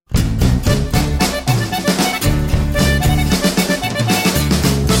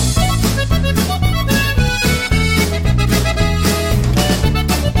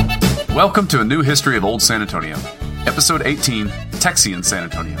Welcome to a new history of Old San Antonio. Episode 18, Texian San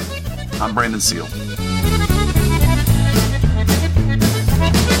Antonio. I'm Brandon Seal.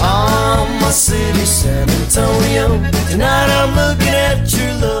 Oh, my city, San Antonio. Tonight I'm looking at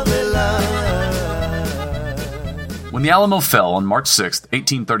your lovely light. When the Alamo fell on March 6,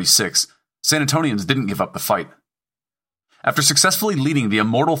 1836, San Antonians didn't give up the fight. After successfully leading the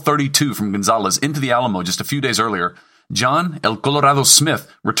immortal 32 from Gonzales into the Alamo just a few days earlier, John El Colorado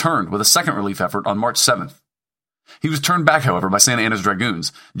Smith returned with a second relief effort on March 7th. He was turned back, however, by Santa Anna's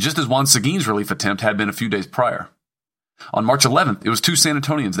dragoons, just as Juan Seguin's relief attempt had been a few days prior. On March 11th, it was two San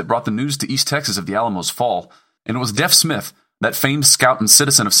Antonians that brought the news to East Texas of the Alamo's fall, and it was Deaf Smith, that famed scout and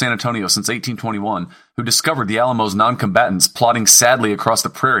citizen of San Antonio since 1821, who discovered the Alamo's non-combatants plodding sadly across the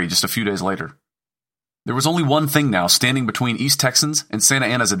prairie just a few days later. There was only one thing now standing between East Texans and Santa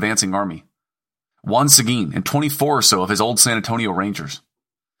Anna's advancing army: Juan Seguin and 24 or so of his old San Antonio Rangers.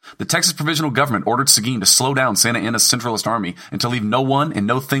 The Texas Provisional Government ordered Seguin to slow down Santa Anna's centralist army and to leave no one and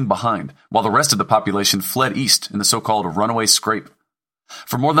no thing behind, while the rest of the population fled east in the so-called runaway scrape.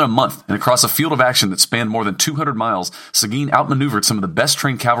 For more than a month, and across a field of action that spanned more than 200 miles, Seguin outmaneuvered some of the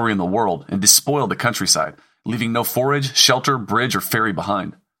best-trained cavalry in the world and despoiled the countryside, leaving no forage, shelter, bridge, or ferry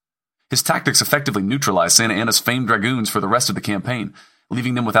behind. His tactics effectively neutralized Santa Anna's famed dragoons for the rest of the campaign,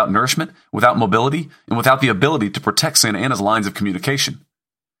 leaving them without nourishment, without mobility, and without the ability to protect Santa Anna's lines of communication.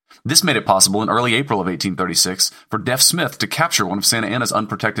 This made it possible in early April of 1836 for Deaf Smith to capture one of Santa Anna's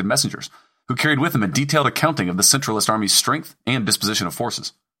unprotected messengers, who carried with him a detailed accounting of the Centralist Army's strength and disposition of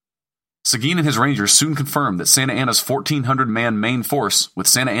forces. Seguin and his Rangers soon confirmed that Santa Anna's 1,400-man main force, with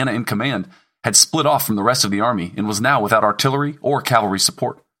Santa Anna in command, had split off from the rest of the army and was now without artillery or cavalry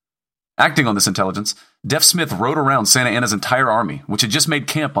support. Acting on this intelligence, Deaf Smith rode around Santa Anna's entire army, which had just made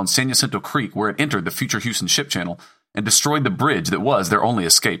camp on San Jacinto Creek where it entered the future Houston Ship Channel, and destroyed the bridge that was their only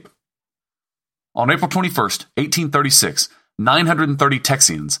escape. On April 21, 1836, 930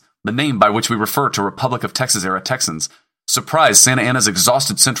 Texians, the name by which we refer to Republic of Texas-era Texans, surprised Santa Anna's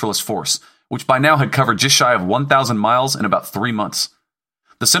exhausted Centralist force, which by now had covered just shy of 1,000 miles in about 3 months.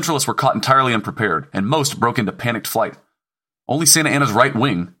 The Centralists were caught entirely unprepared, and most broke into panicked flight. Only Santa Anna's right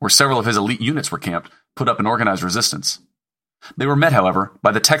wing, where several of his elite units were camped, put up an organized resistance. They were met, however,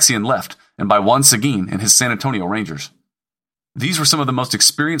 by the Texian left and by Juan Seguin and his San Antonio Rangers. These were some of the most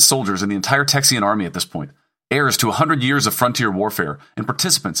experienced soldiers in the entire Texian army at this point, heirs to 100 years of frontier warfare and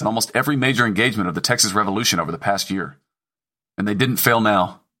participants in almost every major engagement of the Texas Revolution over the past year. And they didn't fail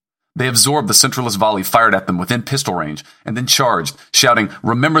now. They absorbed the Centralist volley fired at them within pistol range and then charged, shouting,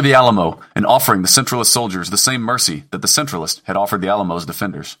 "Remember the Alamo," and offering the Centralist soldiers the same mercy that the Centralists had offered the Alamo's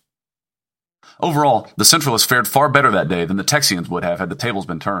defenders. Overall, the Centralists fared far better that day than the Texians would have had the tables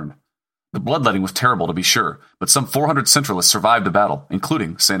been turned. The bloodletting was terrible, to be sure, but some 400 Centralists survived the battle,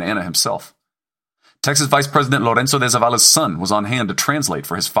 including Santa Anna himself. Texas Vice President Lorenzo de Zavala's son was on hand to translate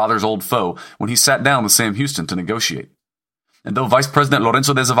for his father's old foe when he sat down with Sam Houston to negotiate. And though Vice President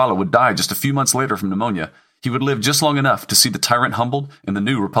Lorenzo de Zavala would die just a few months later from pneumonia, he would live just long enough to see the tyrant humbled and the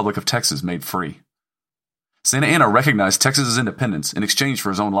new Republic of Texas made free. Santa Anna recognized Texas's independence in exchange for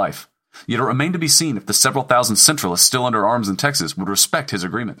his own life, yet it remained to be seen if the several thousand Centralists still under arms in Texas would respect his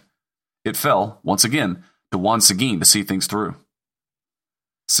agreement. It fell, once again, to Juan Seguin to see things through.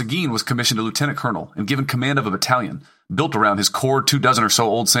 Seguin was commissioned a lieutenant colonel and given command of a battalion, built around his core 24 or so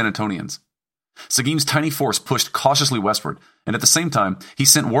old San Antonians. Seguin's tiny force pushed cautiously westward, and at the same time, he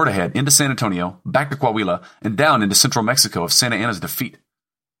sent word ahead into San Antonio, back to Coahuila, and down into central Mexico of Santa Anna's defeat.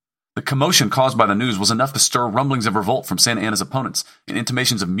 The commotion caused by the news was enough to stir rumblings of revolt from Santa Anna's opponents and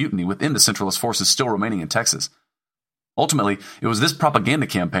intimations of mutiny within the Centralist forces still remaining in Texas. Ultimately, it was this propaganda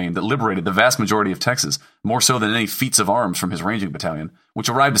campaign that liberated the vast majority of Texas, more so than any feats of arms from his ranging battalion, which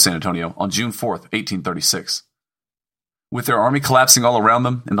arrived to San Antonio on June 4, 1836. With their army collapsing all around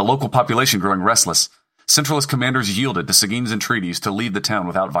them and the local population growing restless, Centralist commanders yielded to Seguin's entreaties to leave the town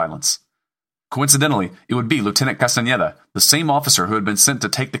without violence. Coincidentally, it would be Lieutenant Castañeda, the same officer who had been sent to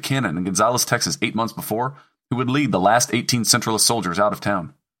take the cannon in Gonzales, Texas 8 months before, who would lead the last 18 Centralist soldiers out of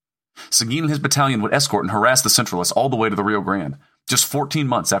town. Seguin and his battalion would escort and harass the Centralists all the way to the Rio Grande, just 14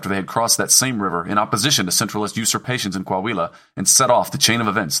 months after they had crossed that same river in opposition to Centralist usurpations in Coahuila and set off the chain of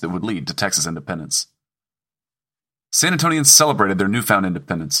events that would lead to Texas independence. San Antonians celebrated their newfound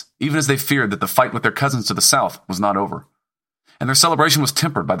independence, even as they feared that the fight with their cousins to the south was not over. And their celebration was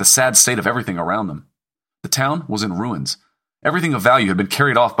tempered by the sad state of everything around them. The town was in ruins. Everything of value had been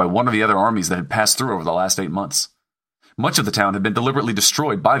carried off by one of the other armies that had passed through over the last 8 months. Much of the town had been deliberately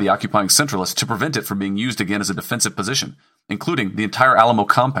destroyed by the occupying Centralists to prevent it from being used again as a defensive position, including the entire Alamo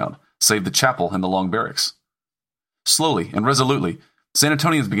compound, save the chapel and the long barracks. Slowly and resolutely, San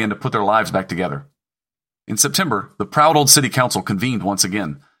Antonians began to put their lives back together. In September, the proud old city council convened once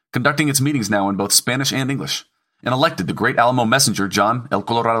again, conducting its meetings now in both Spanish and English, and elected the great Alamo messenger John El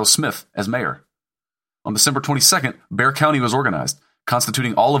Colorado Smith as mayor. On December 22nd, Bexar County was organized,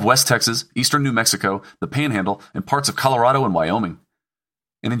 constituting all of West Texas, eastern New Mexico, the Panhandle, and parts of Colorado and Wyoming.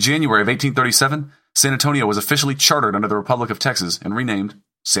 And in January of 1837, San Antonio was officially chartered under the Republic of Texas and renamed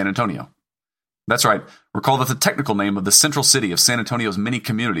San Antonio. That's right, recall that the technical name of the central city of San Antonio's many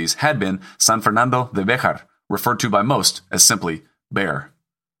communities had been San Fernando de Béjar, referred to by most as simply Bexar.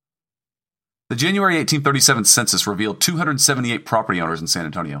 The January 1837 census revealed 278 property owners in San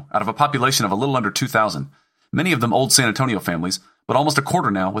Antonio, out of a population of a little under 2,000, many of them old San Antonio families, but almost a quarter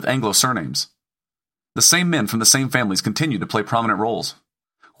now with Anglo surnames. The same men from the same families continued to play prominent roles.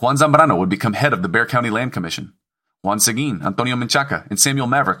 Juan Zambrano would become head of the Bexar County Land Commission. Juan Seguin, Antonio Menchaca, and Samuel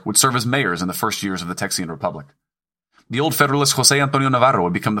Maverick would serve as mayors in the first years of the Texian Republic. The old Federalist Jose Antonio Navarro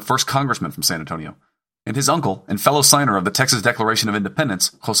would become the first congressman from San Antonio, and his uncle and fellow signer of the Texas Declaration of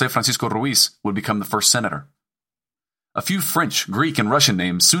Independence, Jose Francisco Ruiz, would become the first senator. A few French, Greek, and Russian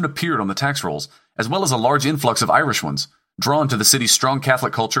names soon appeared on the tax rolls, as well as a large influx of Irish ones, drawn to the city's strong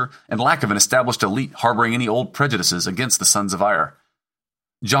Catholic culture and lack of an established elite harboring any old prejudices against the Sons of Ire.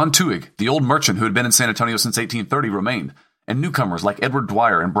 John Tuig, the old merchant who had been in San Antonio since 1830, remained, and newcomers like Edward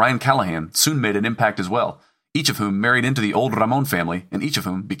Dwyer and Brian Callahan soon made an impact as well, each of whom married into the old Ramon family, and each of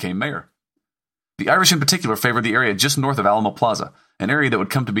whom became mayor. The Irish in particular favored the area just north of Alamo Plaza, an area that would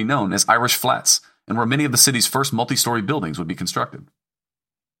come to be known as Irish Flats, and where many of the city's first multi-story buildings would be constructed.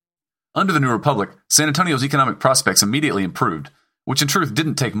 Under the new republic, San Antonio's economic prospects immediately improved, which in truth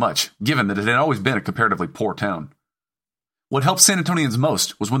didn't take much, given that it had always been a comparatively poor town. What helped San Antonians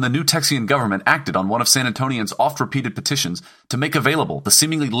most was when the new Texian government acted on one of San Antonians' oft-repeated petitions to make available the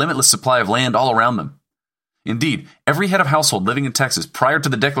seemingly limitless supply of land all around them. Indeed, every head of household living in Texas prior to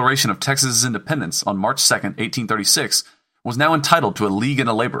the declaration of Texas's independence on March 2, 1836, was now entitled to a league and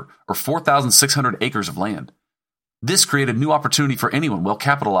a labor, or 4,600 acres of land. This created new opportunity for anyone well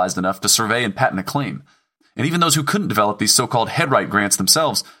capitalized enough to survey and patent a claim, and even those who couldn't develop these so-called headright grants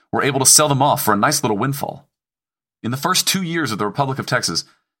themselves were able to sell them off for a nice little windfall. In the first 2 years of the Republic of Texas,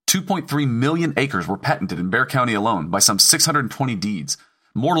 2.3 million acres were patented in Bexar County alone by some 620 deeds,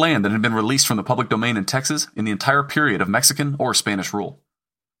 more land than had been released from the public domain in Texas in the entire period of Mexican or Spanish rule.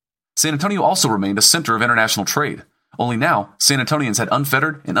 San Antonio also remained a center of international trade, only now San Antonians had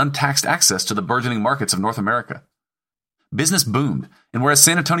unfettered and untaxed access to the burgeoning markets of North America. Business boomed, and whereas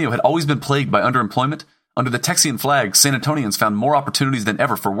San Antonio had always been plagued by underemployment, under the Texian flag, San Antonians found more opportunities than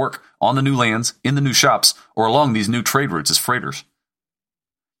ever for work on the new lands, in the new shops, or along these new trade routes as freighters.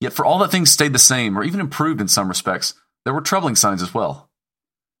 Yet for all that things stayed the same, or even improved in some respects, there were troubling signs as well.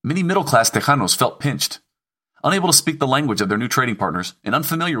 Many middle-class Tejanos felt pinched. Unable to speak the language of their new trading partners, and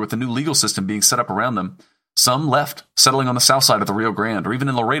unfamiliar with the new legal system being set up around them, some left, settling on the south side of the Rio Grande, or even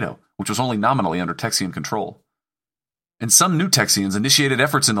in Laredo, which was only nominally under Texian control. And some new Texians initiated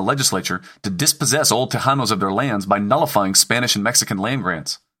efforts in the legislature to dispossess old Tejanos of their lands by nullifying Spanish and Mexican land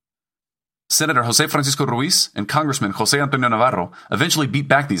grants. Senator Jose Francisco Ruiz and Congressman Jose Antonio Navarro eventually beat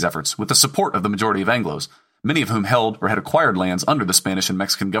back these efforts with the support of the majority of Anglos, many of whom held or had acquired lands under the Spanish and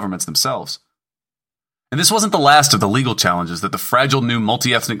Mexican governments themselves. And this wasn't the last of the legal challenges that the fragile new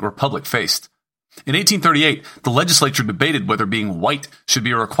multi-ethnic republic faced. In 1838, the legislature debated whether being white should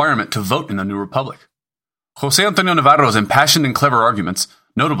be a requirement to vote in the new republic. Jose Antonio Navarro's impassioned and clever arguments,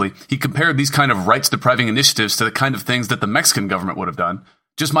 notably, he compared these kind of rights-depriving initiatives to the kind of things that the Mexican government would have done,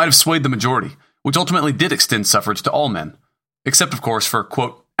 just might have swayed the majority, which ultimately did extend suffrage to all men, except, of course, for,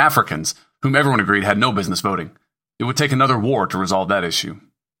 quote, Africans, whom everyone agreed had no business voting. It would take another war to resolve that issue.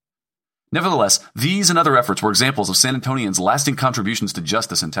 Nevertheless, these and other efforts were examples of San Antonians' lasting contributions to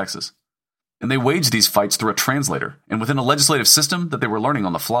justice in Texas. And they waged these fights through a translator and within a legislative system that they were learning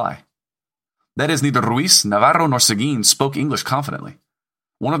on the fly. That is, neither Ruiz, Navarro, nor Seguin spoke English confidently.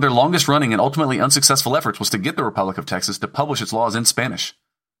 One of their longest-running and ultimately unsuccessful efforts was to get the Republic of Texas to publish its laws in Spanish.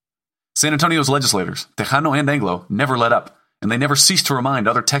 San Antonio's legislators, Tejano and Anglo, never let up, and they never ceased to remind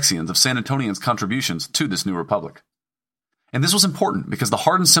other Texians of San Antonians' contributions to this new republic. And this was important because the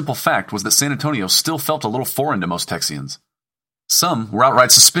hard and simple fact was that San Antonio still felt a little foreign to most Texians. Some were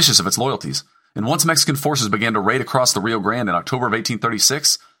outright suspicious of its loyalties, and once Mexican forces began to raid across the Rio Grande in October of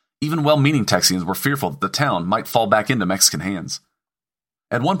 1836, even well-meaning Texians were fearful that the town might fall back into Mexican hands.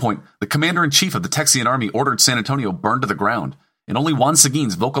 At one point, the commander-in-chief of the Texian army ordered San Antonio burned to the ground, and only Juan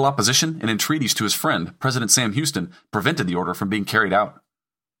Seguin's vocal opposition and entreaties to his friend, President Sam Houston, prevented the order from being carried out.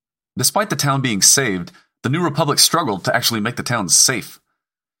 Despite the town being saved, the new republic struggled to actually make the town safe.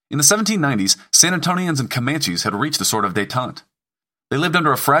 In the 1790s, San Antonians and Comanches had reached a sort of détente. They lived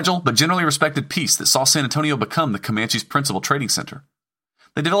under a fragile but generally respected peace that saw San Antonio become the Comanches' principal trading center.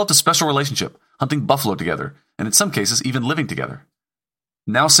 They developed a special relationship, hunting buffalo together, and in some cases even living together.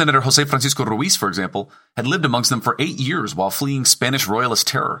 Now Senator Jose Francisco Ruiz, for example, had lived amongst them for 8 years while fleeing Spanish royalist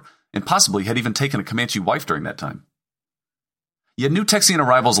terror, and possibly had even taken a Comanche wife during that time. Yet new Texian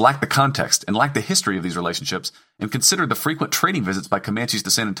arrivals lacked the context and lacked the history of these relationships, and considered the frequent trading visits by Comanches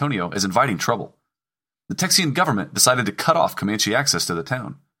to San Antonio as inviting trouble. The Texian government decided to cut off Comanche access to the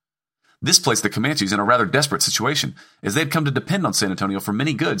town. This placed the Comanches in a rather desperate situation, as they had come to depend on San Antonio for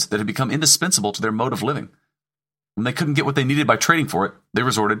many goods that had become indispensable to their mode of living. When they couldn't get what they needed by trading for it, they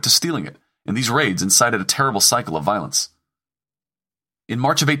resorted to stealing it, and these raids incited a terrible cycle of violence. In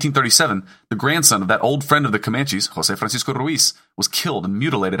March of 1837, the grandson of that old friend of the Comanches, Jose Francisco Ruiz, was killed and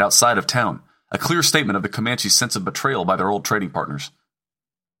mutilated outside of town, a clear statement of the Comanches' sense of betrayal by their old trading partners.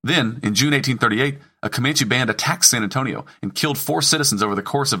 Then, in June 1838, a Comanche band attacked San Antonio and killed 4 citizens over the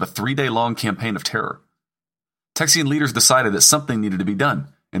course of a 3-day-long campaign of terror. Texian leaders decided that something needed to be done,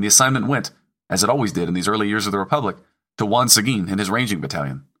 and the assignment went, as it always did in these early years of the Republic, to Juan Seguin and his ranging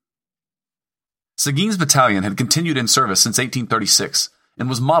battalion. Seguin's battalion had continued in service since 1836, and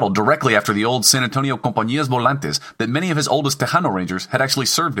was modeled directly after the old San Antonio Compañías Volantes that many of his oldest Tejano Rangers had actually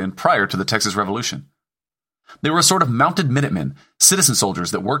served in prior to the Texas Revolution. They were a sort of mounted Minutemen, citizen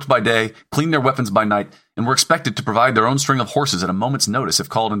soldiers that worked by day, cleaned their weapons by night, and were expected to provide their own string of horses at a moment's notice if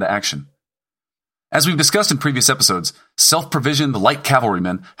called into action. As we've discussed in previous episodes, self-provisioned light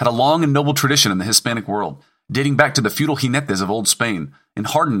cavalrymen had a long and noble tradition in the Hispanic world, dating back to the feudal jinetes of old Spain, and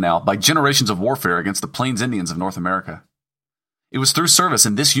hardened now by generations of warfare against the Plains Indians of North America. It was through service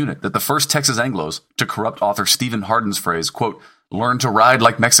in this unit that the first Texas Anglos, to corrupt author Stephen Hardin's phrase, quote, learned to ride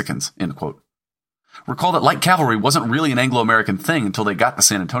like Mexicans, end quote. Recall that light cavalry wasn't really an Anglo-American thing until they got to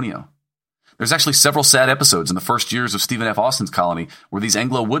San Antonio. There's actually several sad episodes in the first years of Stephen F. Austin's colony where these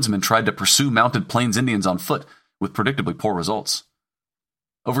Anglo woodsmen tried to pursue mounted Plains Indians on foot, with predictably poor results.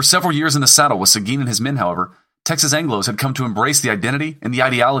 Over several years in the saddle with Seguin and his men, however, Texas Anglos had come to embrace the identity and the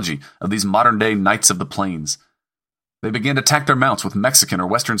ideology of these modern-day Knights of the Plains. They began to tack their mounts with Mexican or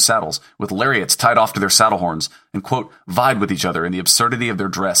Western saddles, with lariats tied off to their saddle horns, and, quote, vied with each other in the absurdity of their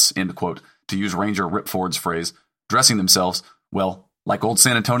dress, end quote, to use Ranger Rip Ford's phrase, dressing themselves, well, like old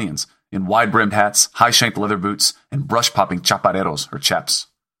San Antonians, in wide-brimmed hats, high-shanked leather boots, and brush-popping chapareros, or chaps.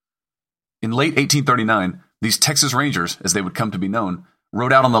 In late 1839, these Texas Rangers, as they would come to be known,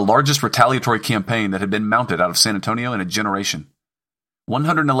 rode out on the largest retaliatory campaign that had been mounted out of San Antonio in a generation.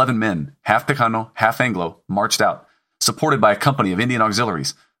 111 men, half Tejano, half Anglo, marched out, supported by a company of Indian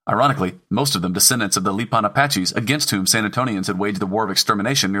auxiliaries, ironically, most of them descendants of the Lipan Apaches against whom San Antonians had waged the war of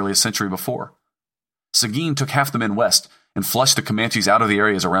extermination nearly a century before. Seguin took half the men west and flushed the Comanches out of the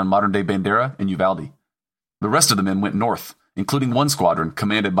areas around modern-day Bandera and Uvalde. The rest of the men went north, including one squadron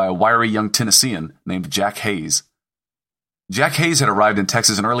commanded by a wiry young Tennessean named Jack Hayes. Jack Hayes had arrived in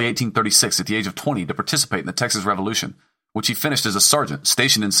Texas in early 1836 at the age of 20 to participate in the Texas Revolution, which he finished as a sergeant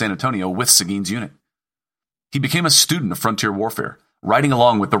stationed in San Antonio with Seguin's unit. He became a student of frontier warfare, riding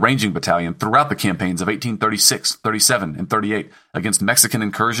along with the ranging battalion throughout the campaigns of 1836, 37, and 38 against Mexican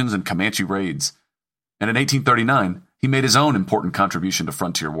incursions and Comanche raids. And in 1839, he made his own important contribution to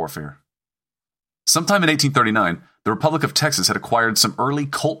frontier warfare. Sometime in 1839, the Republic of Texas had acquired some early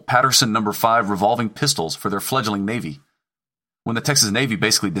Colt Patterson No. 5 revolving pistols for their fledgling Navy. When the Texas Navy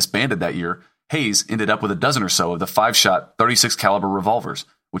basically disbanded that year, Hayes ended up with a dozen or so of the 5-shot, 36 caliber revolvers,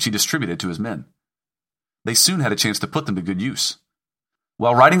 which he distributed to his men. They soon had a chance to put them to good use.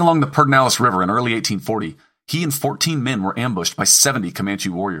 While riding along the Pedernales River in early 1840, he and 14 men were ambushed by 70 Comanche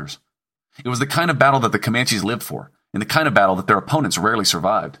warriors. It was the kind of battle that the Comanches lived for, and the kind of battle that their opponents rarely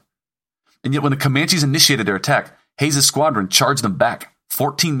survived. And yet when the Comanches initiated their attack, Hayes' squadron charged them back,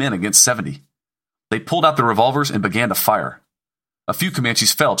 14 men against 70. They pulled out their revolvers and began to fire. A few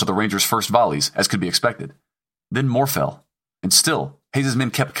Comanches fell to the Rangers' first volleys, as could be expected. Then more fell. And still, Hayes' men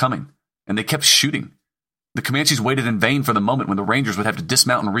kept coming, and they kept shooting. The Comanches waited in vain for the moment when the Rangers would have to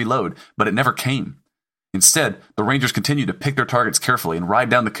dismount and reload, but it never came. Instead, the Rangers continued to pick their targets carefully and ride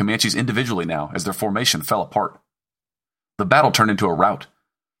down the Comanches individually now as their formation fell apart. The battle turned into a rout.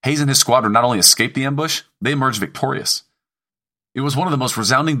 Hayes and his squadron not only escaped the ambush, they emerged victorious. It was one of the most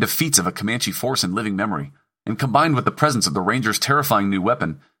resounding defeats of a Comanche force in living memory, and combined with the presence of the Rangers' terrifying new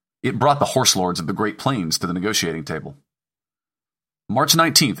weapon, it brought the horse lords of the Great Plains to the negotiating table. March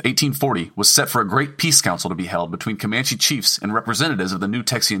 19, 1840, was set for a great peace council to be held between Comanche chiefs and representatives of the new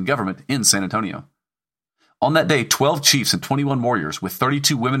Texian government in San Antonio. On that day, 12 chiefs and 21 warriors with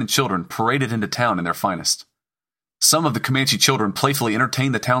 32 women and children paraded into town in their finest. Some of the Comanche children playfully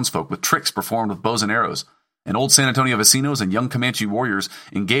entertained the townsfolk with tricks performed with bows and arrows, and old San Antonio vecinos and young Comanche warriors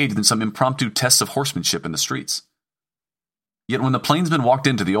engaged in some impromptu tests of horsemanship in the streets. Yet when the plainsmen walked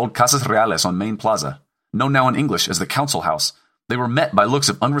into the old Casas Reales on Main Plaza, known now in English as the Council House, they were met by looks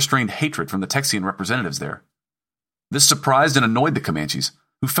of unrestrained hatred from the Texian representatives there. This surprised and annoyed the Comanches,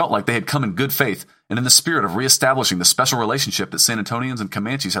 who felt like they had come in good faith and in the spirit of reestablishing the special relationship that San Antonians and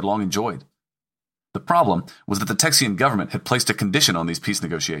Comanches had long enjoyed. The problem was that the Texian government had placed a condition on these peace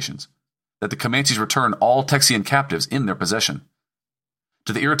negotiations, that the Comanches return all Texian captives in their possession.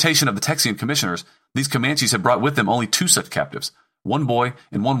 To the irritation of the Texian commissioners, these Comanches had brought with them only 2 such captives, one boy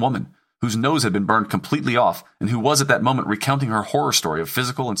and one woman, whose nose had been burned completely off and who was at that moment recounting her horror story of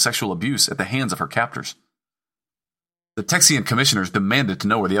physical and sexual abuse at the hands of her captors. The Texian commissioners demanded to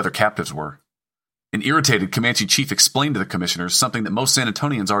know where the other captives were. An irritated Comanche chief explained to the commissioners something that most San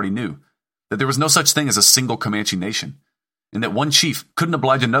Antonians already knew, that there was no such thing as a single Comanche nation, and that one chief couldn't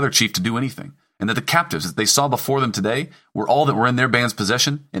oblige another chief to do anything, and that the captives that they saw before them today were all that were in their band's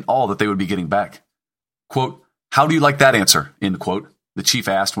possession and all that they would be getting back. Quote, "How do you like that answer?" End quote, the chief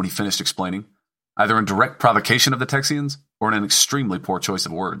asked when he finished explaining, either in direct provocation of the Texians or in an extremely poor choice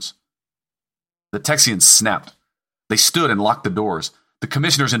of words. The Texians snapped. They stood and locked the doors. The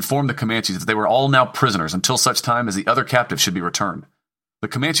commissioners informed the Comanches that they were all now prisoners until such time as the other captives should be returned. The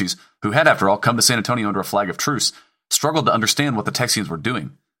Comanches, who had after all come to San Antonio under a flag of truce, struggled to understand what the Texians were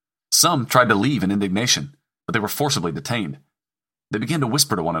doing. Some tried to leave in indignation, but they were forcibly detained. They began to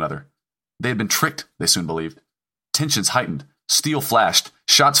whisper to one another. They had been tricked, they soon believed. Tensions heightened, steel flashed,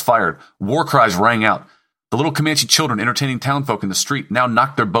 shots fired, war cries rang out. The little Comanche children entertaining townfolk in the street now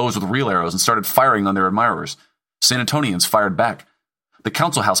knocked their bows with real arrows and started firing on their admirers. San Antonians fired back. The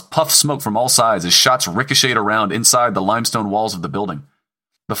council house puffed smoke from all sides as shots ricocheted around inside the limestone walls of the building.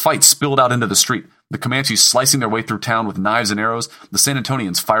 The fight spilled out into the street, the Comanches slicing their way through town with knives and arrows, the San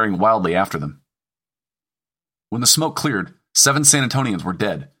Antonians firing wildly after them. When the smoke cleared, 7 San Antonians were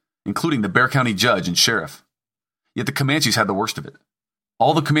dead, including the Bexar County judge and sheriff. Yet the Comanches had the worst of it.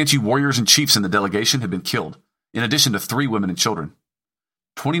 All the Comanche warriors and chiefs in the delegation had been killed, in addition to 3 women and children.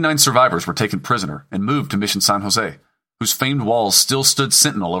 29 survivors were taken prisoner and moved to Mission San Jose, whose famed walls still stood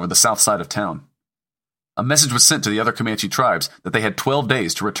sentinel over the south side of town. A message was sent to the other Comanche tribes that they had 12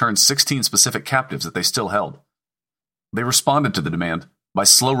 days to return 16 specific captives that they still held. They responded to the demand by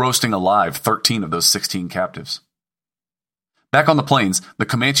slow roasting alive 13 of those 16 captives. Back on the plains, the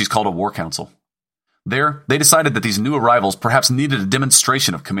Comanches called a war council. There, they decided that these new arrivals perhaps needed a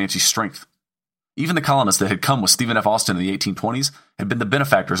demonstration of Comanche strength. Even the colonists that had come with Stephen F. Austin in the 1820s had been the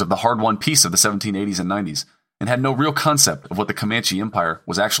benefactors of the hard-won peace of the 1780s and 90s, and had no real concept of what the Comanche Empire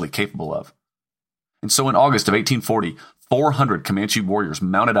was actually capable of. And so in August of 1840, 400 Comanche warriors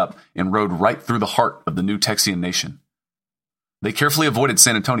mounted up and rode right through the heart of the new Texian nation. They carefully avoided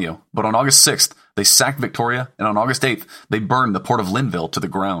San Antonio, but on August 6th, they sacked Victoria, and on August 8th, they burned the port of Linville to the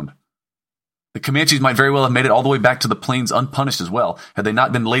ground. The Comanches might very well have made it all the way back to the plains unpunished as well, had they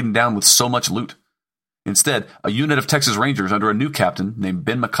not been laden down with so much loot. Instead, a unit of Texas Rangers under a new captain named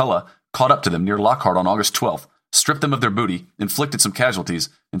Ben McCullough caught up to them near Lockhart on August 12th, stripped them of their booty, inflicted some casualties,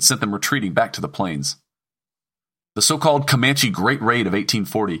 and sent them retreating back to the plains. The so-called Comanche Great Raid of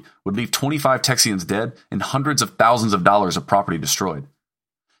 1840 would leave 25 Texians dead and hundreds of thousands of dollars of property destroyed.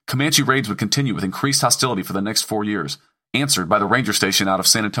 Comanche raids would continue with increased hostility for the next 4 years, answered by the ranger station out of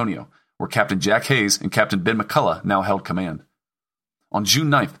San Antonio, where Captain Jack Hayes and Captain Ben McCullough now held command. On June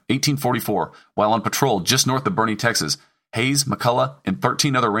 9th, 1844, while on patrol just north of Boerne, Texas, Hayes, McCullough, and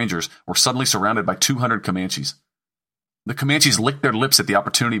 13 other rangers were suddenly surrounded by 200 Comanches. The Comanches licked their lips at the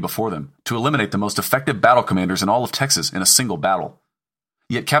opportunity before them to eliminate the most effective battle commanders in all of Texas in a single battle.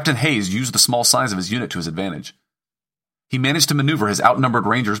 Yet Captain Hayes used the small size of his unit to his advantage. He managed to maneuver his outnumbered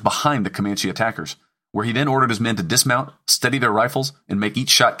rangers behind the Comanche attackers, where he then ordered his men to dismount, steady their rifles, and make each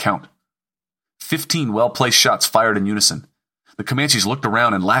shot count. 15 well-placed shots fired in unison. The Comanches looked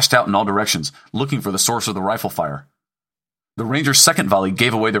around and lashed out in all directions, looking for the source of the rifle fire. The Rangers' second volley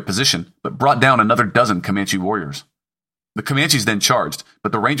gave away their position, but brought down another dozen Comanche warriors. The Comanches then charged,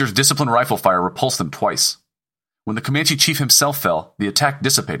 but the Rangers' disciplined rifle fire repulsed them twice. When the Comanche chief himself fell, the attack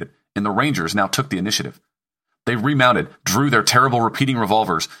dissipated, and the Rangers now took the initiative. They remounted, drew their terrible repeating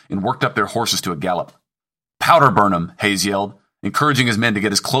revolvers, and worked up their horses to a gallop. "Powder burn 'em," Hayes yelled, encouraging his men to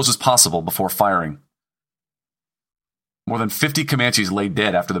get as close as possible before firing. More than 50 Comanches lay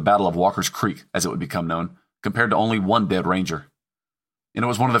dead after the Battle of Walker's Creek, as it would become known, compared to only 1 dead ranger. And it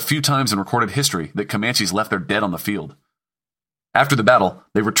was one of the few times in recorded history that Comanches left their dead on the field. After the battle,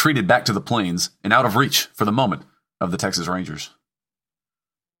 they retreated back to the plains and out of reach, for the moment, of the Texas Rangers.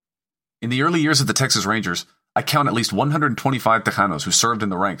 In the early years of the Texas Rangers, I count at least 125 Tejanos who served in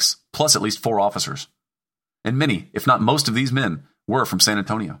the ranks, plus at least 4 officers. And many, if not most of these men, were from San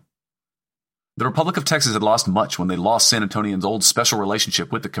Antonio. The Republic of Texas had lost much when they lost San Antonians' old special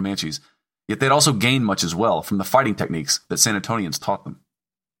relationship with the Comanches, yet they had also gained much as well from the fighting techniques that San Antonians taught them.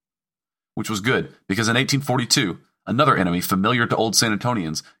 Which was good, because in 1842, another enemy familiar to old San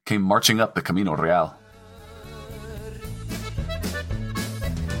Antonians came marching up the Camino Real.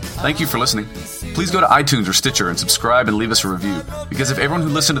 Thank you for listening. Please go to iTunes or Stitcher and subscribe and leave us a review, because if everyone who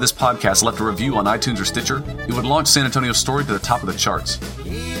listened to this podcast left a review on iTunes or Stitcher, it would launch San Antonio's story to the top of the charts.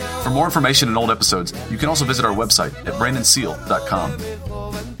 For more information and old episodes, you can also visit our website at brandonseal.com.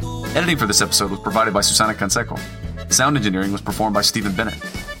 Editing for this episode was provided by Susana Canseco. Sound engineering was performed by Stephen Bennett.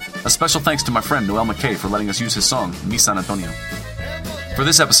 A special thanks to my friend Noel McKay for letting us use his song, Mi San Antonio. For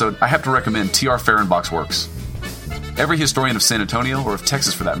this episode, I have to recommend T.R. Fehrenbach's works. Every historian of San Antonio, or of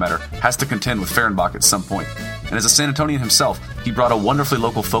Texas for that matter, has to contend with Fehrenbach at some point, and as a San Antonian himself, he brought a wonderfully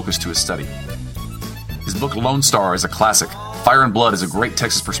local focus to his study. His book Lone Star is a classic, Fire and Blood is a great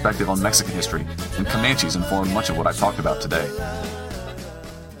Texas perspective on Mexican history, and Comanches informed much of what I talked about today.